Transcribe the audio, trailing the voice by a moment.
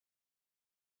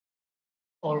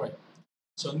Alright,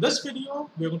 so in this video,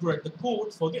 we're going to write the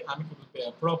code for the amicable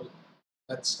pair problem.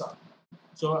 Let's start.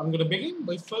 So I'm going to begin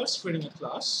by first creating a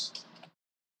class.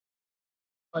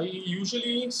 I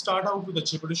usually start out with a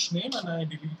gibberish name and I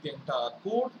delete the entire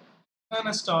code. And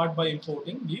I start by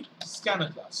importing the scanner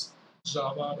class,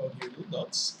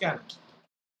 java.util.scanner,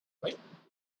 right?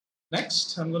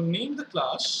 Next, I'm going to name the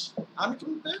class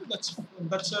amicable pair.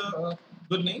 That's a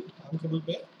good name, amicable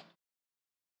pair.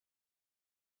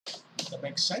 That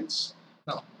makes sense.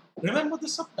 Now, remember the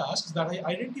subtasks that I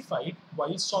identified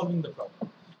while solving the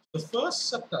problem. The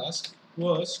first subtask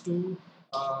was to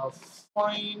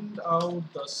find out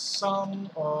the sum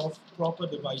of proper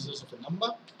divisors of a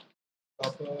number,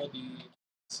 proper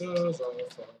divisors of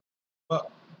a number.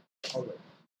 All right.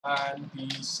 And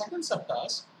the second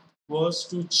subtask was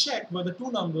to check whether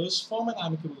two numbers form an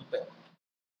amicable pair.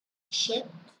 Check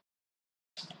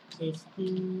if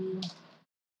two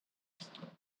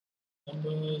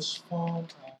numbers form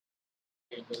an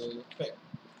amicable pair.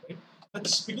 Right?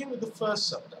 Let's begin with the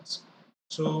first subtask.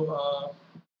 So,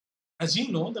 as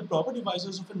you know, the proper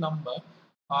divisors of a number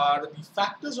are the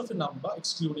factors of a number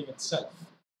excluding itself.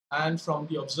 And from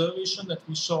the observation that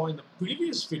we saw in the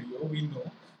previous video, we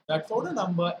know that for the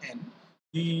number n,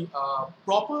 the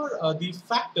the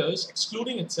factors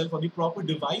excluding itself or the proper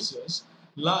divisors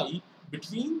lie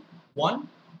between 1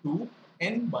 to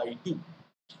n by 2.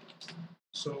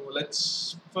 So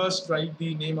let's first write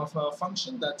the name of our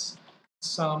function. That's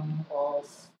sum of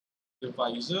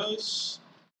divisors.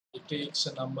 It takes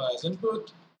a number as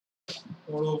input.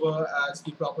 Moreover, as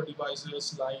the proper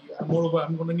divisors lie, moreover,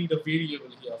 I'm going to need a variable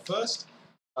here first,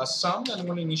 a sum, and I'm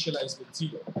going to initialize with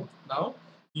 0. Now,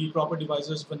 the proper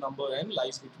divisors of a number n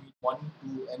lies between 1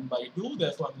 to n by 2.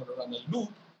 Therefore, I'm going to run a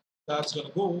loop that's going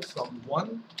to go from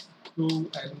 1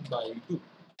 to n by 2.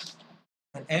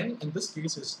 And n in this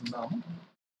case is num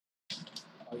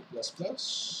I plus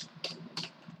plus.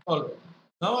 All right.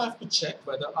 Now I have to check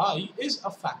whether I is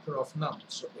a factor of num.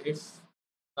 So if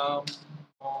num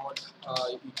mod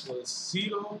I equals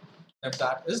 0, if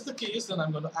that is the case, then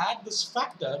I'm going to add this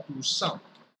factor to sum.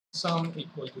 Sum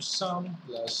equal to sum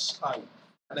plus I.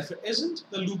 And if it isn't,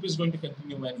 the loop is going to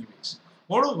continue anyways.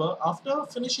 Moreover, after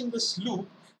finishing this loop,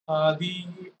 the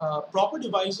proper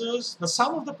divisors, the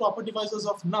sum of the proper divisors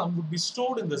of num would be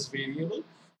stored in this variable,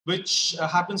 which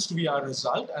happens to be our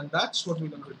result, and that's what we're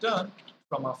going to return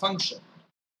from our function.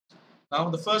 Now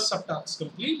the first subtask is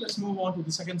complete. Let's move on to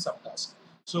the second subtask.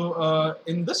 So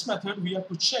in this method, we have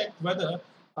to check whether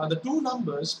the two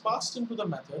numbers passed into the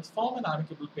method form an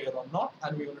amicable pair or not,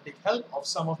 and we're going to take help of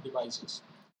sum of divisors.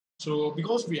 So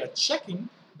because we are checking,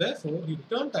 therefore the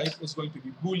return type is going to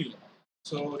be Boolean.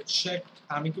 So check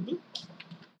amicable,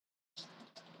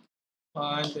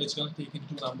 and it's going to take in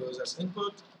two numbers as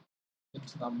input,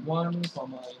 int num1,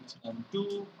 comma int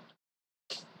num2,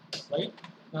 right?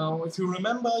 Now, if you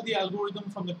remember the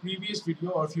algorithm from the previous video,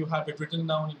 or if you have it written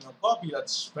down in your copy,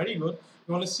 that's very good.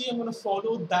 You want to see, I'm going to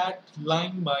follow that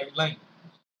line by line.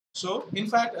 So, in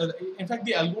fact,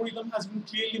 the algorithm has been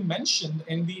clearly mentioned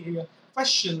in the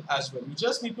question as well. You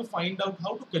just need to find out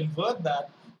how to convert that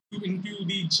into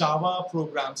the Java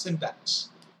program syntax.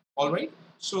 All right.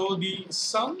 So the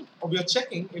sum, we are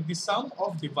checking if the sum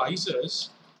of divisors,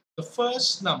 the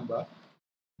first number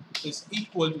is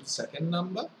equal to the second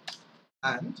number,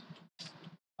 and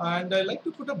I like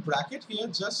to put a bracket here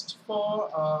just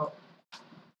for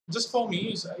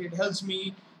me. It helps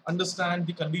me understand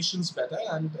the conditions better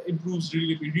and improves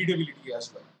readability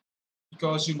as well.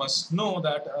 Because you must know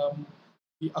that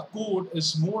a code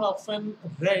is more often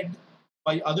read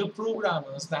by other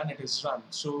programmers than it is run.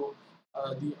 So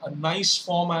a nice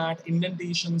format,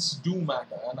 indentations do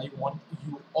matter, and I want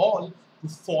you all to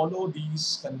follow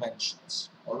these conventions.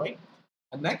 All right.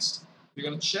 And next, we're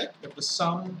going to check if the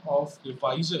sum of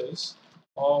divisors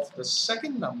of the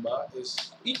second number is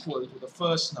equal to the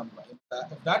first number.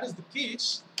 If that is the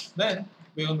case, then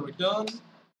we're going to return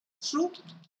true.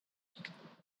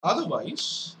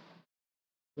 Otherwise,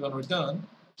 we're going to return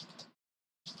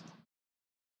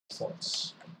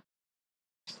false.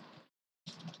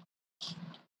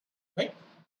 Right?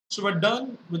 So we're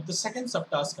done with the second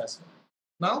subtask as well.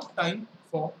 Now, time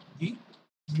for the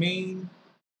main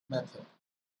method.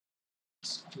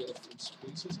 Let's clear a few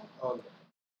spaces. All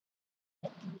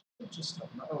right. Just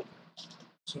now. Okay.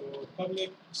 So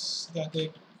public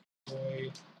static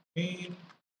void main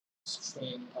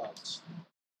string out.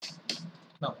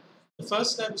 Now, the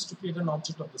first step is to create an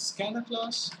object of the scanner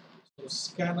class. So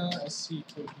scanner sc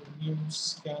equal to new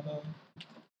scanner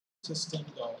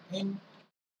system.in.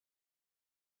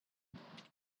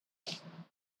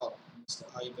 Oh, Mr.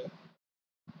 I there.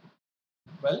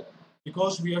 Well,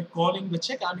 because we are calling the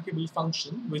check amicable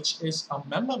function, which is a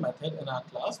member method in our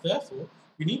class. Therefore,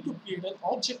 we need to create an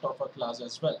object of our class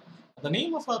as well. The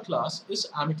name of our class is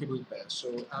Amicable Pair.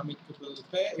 So Amicable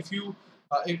Pair, if you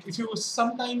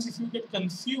sometimes if you get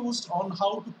confused on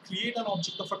how to create an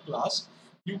object of a class,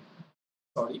 you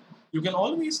sorry, you can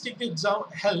always take the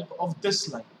help of this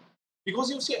line,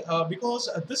 because you say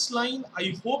this line,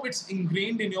 I hope it's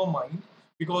ingrained in your mind,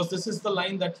 because this is the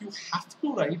line that you have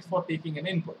to write for taking an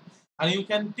input, and you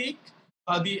can take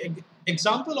the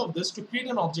example of this to create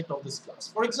an object of this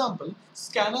class. For example,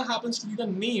 scanner happens to be the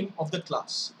name of the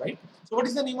class, right? So what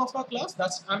is the name of our class?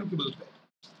 That's Amicable Pair.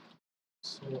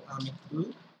 So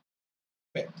Amicable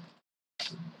Pair.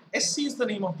 SC is the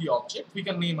name of the object. We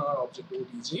can name our object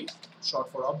OBJ,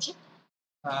 short for object,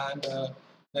 and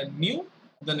then new,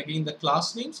 then again the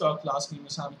class name. So our class name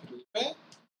is Amicable Pair,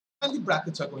 and the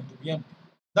brackets are going to be empty.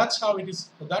 That's how it is.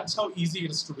 That's how easy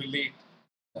it is to relate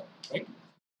them, right?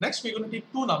 Next, we're going to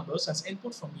take two numbers as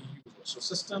input from the user. So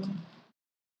system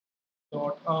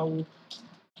dot out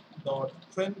dot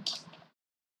print,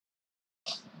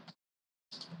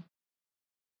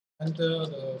 enter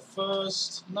the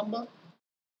first number,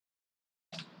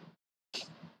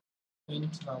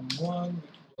 int num1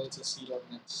 equals a c dot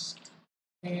next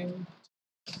int,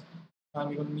 and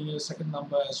we're going to need a second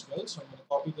number as well. So I'm going to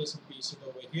copy this and paste it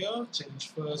over here, change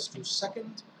first to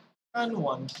second, and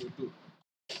 1 to 2.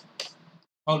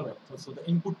 All right, so the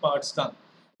input part's done.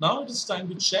 Now it is time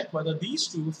to check whether these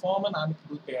two form an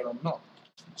amicable pair or not.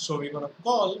 So we're going to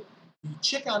call the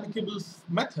check amicable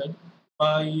method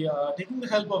by taking the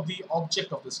help of the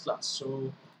object of this class.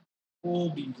 So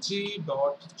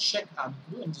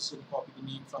obj.checkAmicable, I'm just going to copy the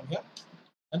name from here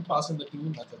and pass in the two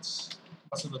methods,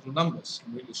 pass in the two numbers.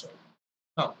 I'm really sorry.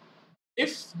 Now,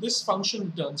 if this function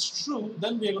returns true,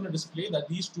 then we're going to display that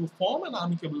these two form an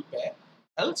amicable pair,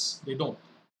 else they don't.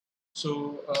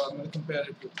 So I'm going to compare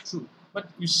it with true.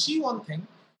 But you see one thing,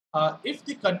 if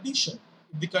the condition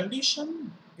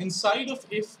inside of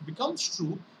if becomes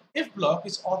true, if block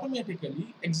is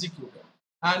automatically executed.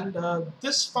 And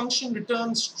this function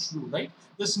returns true, right?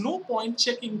 There's no point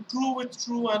checking true with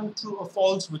true and true or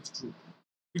false with true,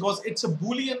 because it's a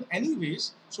Boolean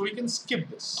anyways, so we can skip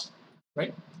this,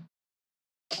 right?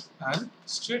 And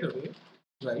straight away,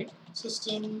 right,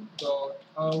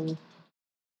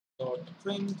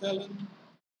 system.out.println.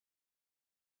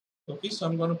 Okay, so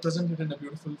I'm going to present it in a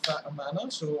beautiful manner.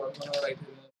 So I'm going to write it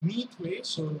in a neat way.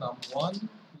 So num1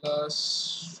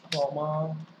 plus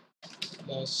comma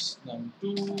plus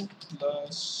num2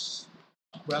 plus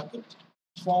bracket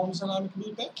forms an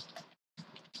amicable pair.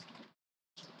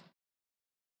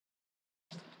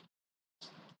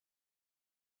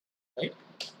 Right?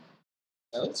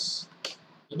 Else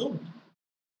you don't.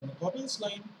 I'm going to copy this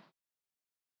line,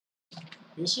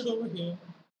 paste it over here.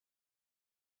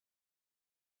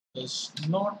 Does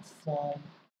not form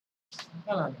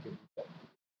an amicable pair.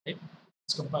 Right?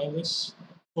 Let's compile this.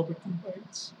 Hope it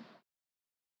compiles.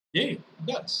 Yay, it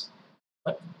does.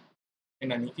 But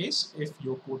in any case, if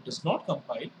your code does not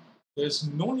compile, there's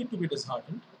no need to be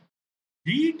disheartened.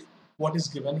 Read what is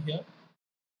given here,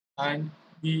 and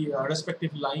the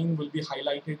respective line will be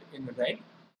highlighted in red,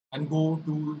 and go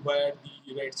to where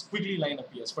the red squiggly line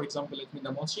appears. For example, let me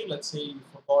demonstrate. Let's say you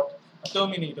forgot a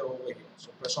terminator over here.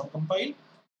 So press on compile,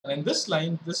 and in this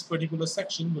line, this particular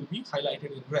section will be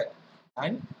highlighted in red.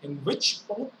 And in which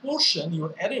portion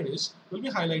your error is will be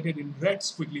highlighted in red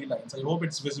squiggly lines. I hope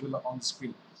it's visible on the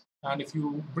screen. And if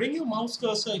you bring your mouse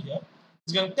cursor here,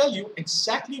 it's going to tell you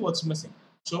exactly what's missing.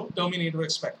 So terminator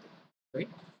expected, right?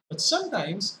 But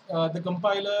sometimes the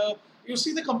compiler, you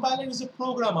see, the compiler is a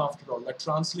program after all that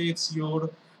translates your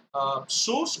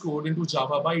source code into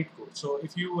Java bytecode. So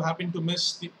if you happen to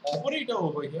miss the operator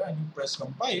over here and you press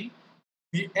compile,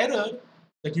 the error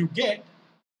that you get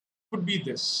could be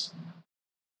this,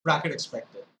 bracket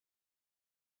expected,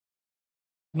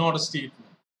 not a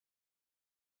statement,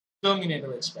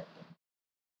 terminator expected.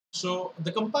 So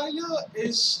the compiler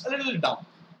is a little dumb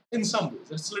in some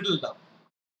ways. It's a little dumb.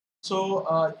 So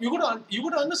you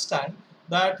would understand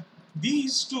that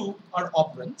these two are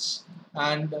operands,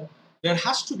 and there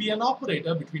has to be an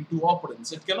operator between two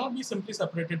operands. It cannot be simply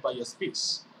separated by a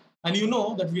space. And you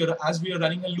know that as we are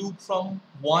running a loop from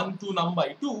 1 to num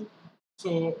by 2,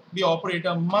 so the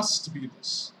operator must be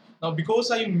this. Now,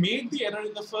 because I made the error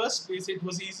in the first place, it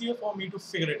was easier for me to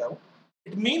figure it out.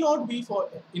 It may not be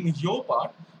in your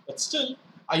part, but still,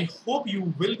 I hope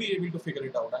you will be able to figure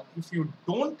it out. And if you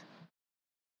don't,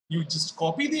 you just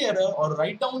copy the error or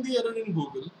write down the error in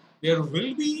Google. There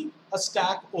will be a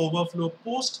Stack Overflow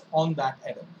post on that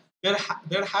error.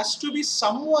 There has to be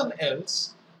someone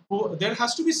else there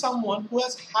has to be someone who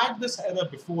has had this error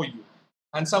before you,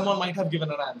 and someone might have given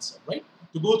an answer, right?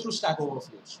 To go through Stack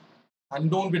Overflows. And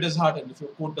don't be disheartened if your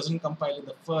code doesn't compile in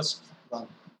the first run.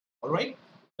 All right,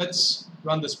 let's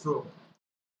run this program.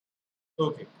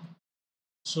 Okay,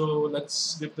 so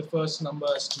let's give the first number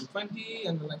as 220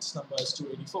 and the next number as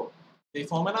 284. They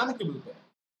form an amicable pair.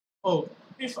 Oh,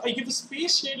 if I give a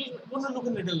space here, it's going to look a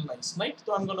little nice, right?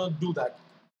 So I'm going to do that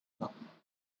now.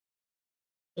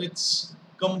 It's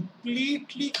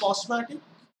completely cosmetic.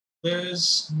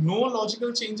 There's no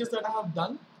logical changes that I have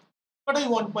done, but I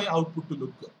want my output to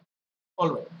look good. All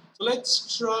right, so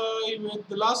let's try with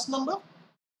the last number,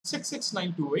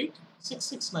 66928,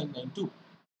 66992.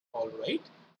 All right,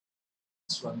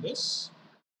 let's run this.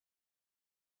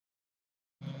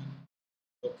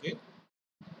 Okay,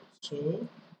 so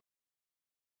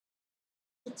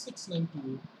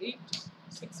 66928,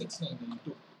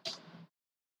 66992.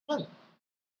 Well,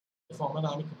 they form an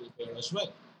amicable pair as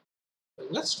well.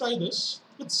 Let's try this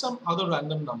with some other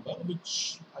random number,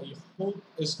 which I hope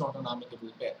is not an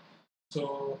amicable pair.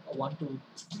 So 1, 2,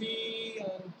 3,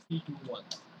 and 3, 2, 1.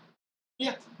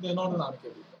 Yeah, they're not an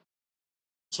amicable pair.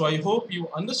 So I hope you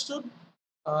understood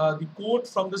the code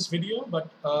from this video, but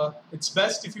it's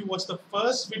best if you watch the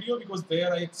first video, because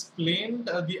there I explained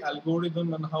the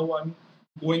algorithm and how I'm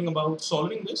going about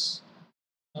solving this.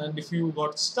 And if you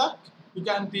got stuck, you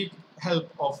can take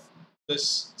help of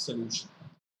this solution.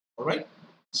 All right,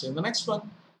 see you in the next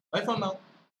one. Bye for now.